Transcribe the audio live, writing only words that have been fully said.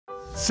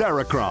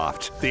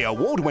Ceracraft, the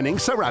award-winning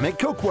ceramic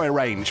cookware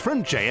range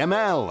from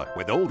JML,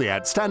 with all the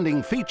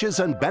outstanding features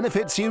and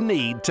benefits you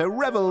need to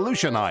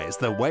revolutionize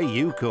the way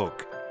you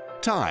cook.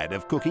 Tired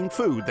of cooking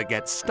food that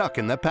gets stuck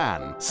in the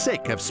pan?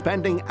 Sick of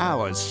spending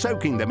hours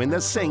soaking them in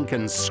the sink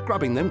and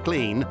scrubbing them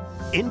clean?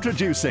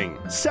 Introducing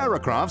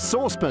Ceracraft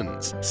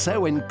Saucepans.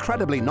 So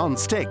incredibly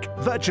non-stick,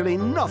 virtually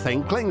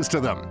nothing clings to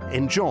them.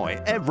 Enjoy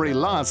every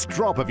last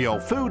drop of your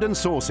food and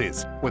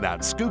sauces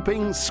without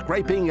scooping,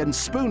 scraping and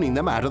spooning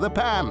them out of the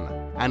pan.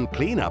 And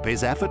cleanup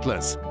is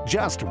effortless.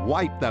 Just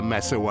wipe the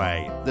mess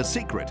away. The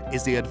secret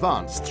is the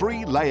advanced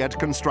 3-layered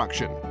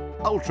construction.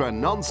 Ultra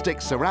non-stick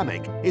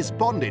ceramic is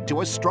bonded to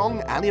a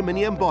strong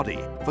aluminium body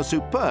for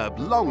superb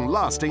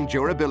long-lasting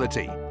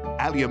durability.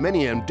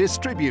 Aluminium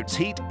distributes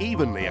heat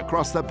evenly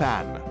across the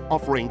pan,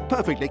 offering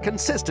perfectly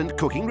consistent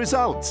cooking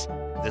results.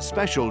 The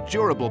special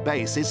durable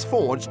base is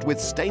forged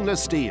with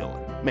stainless steel,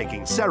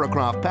 making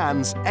Ceracraft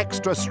pans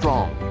extra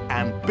strong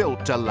and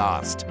built to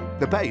last.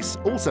 The base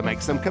also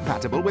makes them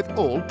compatible with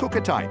all cooker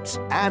types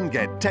and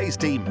get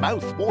tasty,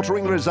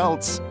 mouth-watering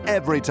results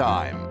every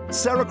time.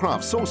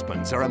 Ceracraft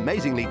saucepans are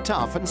amazingly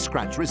tough and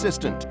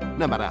scratch-resistant,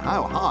 no matter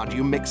how hard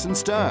you mix and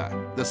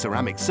stir. The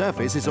ceramic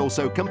surface is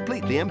also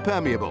completely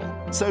impermeable,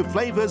 so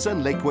flavors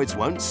and liquids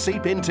won't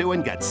seep into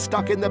and get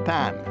stuck in the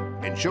pan,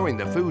 ensuring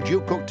the food you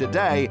cook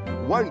today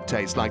won't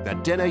taste like the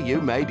dinner you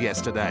made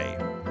yesterday.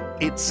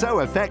 It's so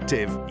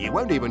effective, you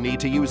won't even need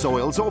to use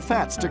oils or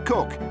fats to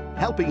cook,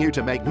 helping you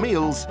to make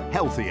meals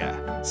healthier.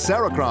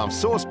 Ceracraft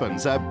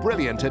saucepans are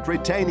brilliant at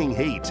retaining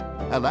heat,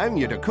 allowing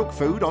you to cook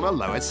food on a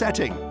lower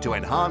setting to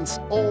enhance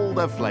all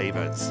the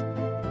flavors.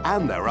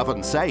 And they're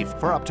oven safe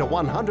for up to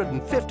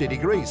 150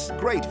 degrees,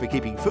 great for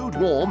keeping food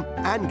warm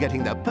and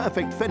getting the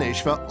perfect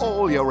finish for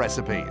all your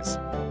recipes.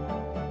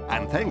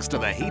 And thanks to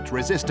the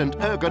heat-resistant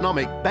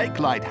ergonomic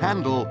Bakelite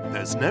handle,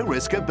 there's no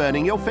risk of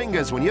burning your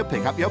fingers when you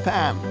pick up your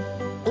pan.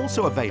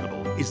 Also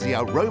available is the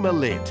aroma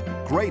lid,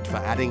 great for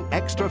adding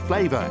extra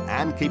flavor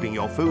and keeping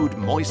your food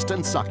moist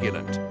and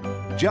succulent.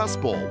 Just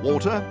pour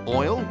water,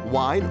 oil,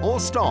 wine or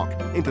stock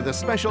into the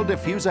special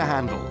diffuser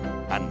handle,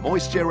 and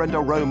moisture and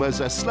aromas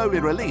are slowly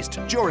released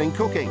during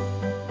cooking.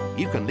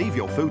 You can leave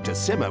your food to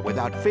simmer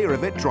without fear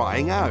of it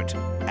drying out.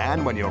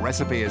 And when your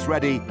recipe is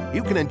ready,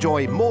 you can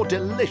enjoy more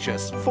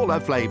delicious, fuller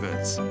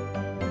flavors.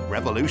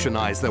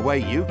 Revolutionize the way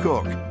you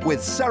cook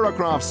with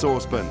Ceracraft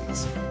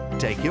Saucepans.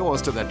 Take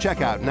yours to the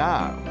checkout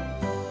now.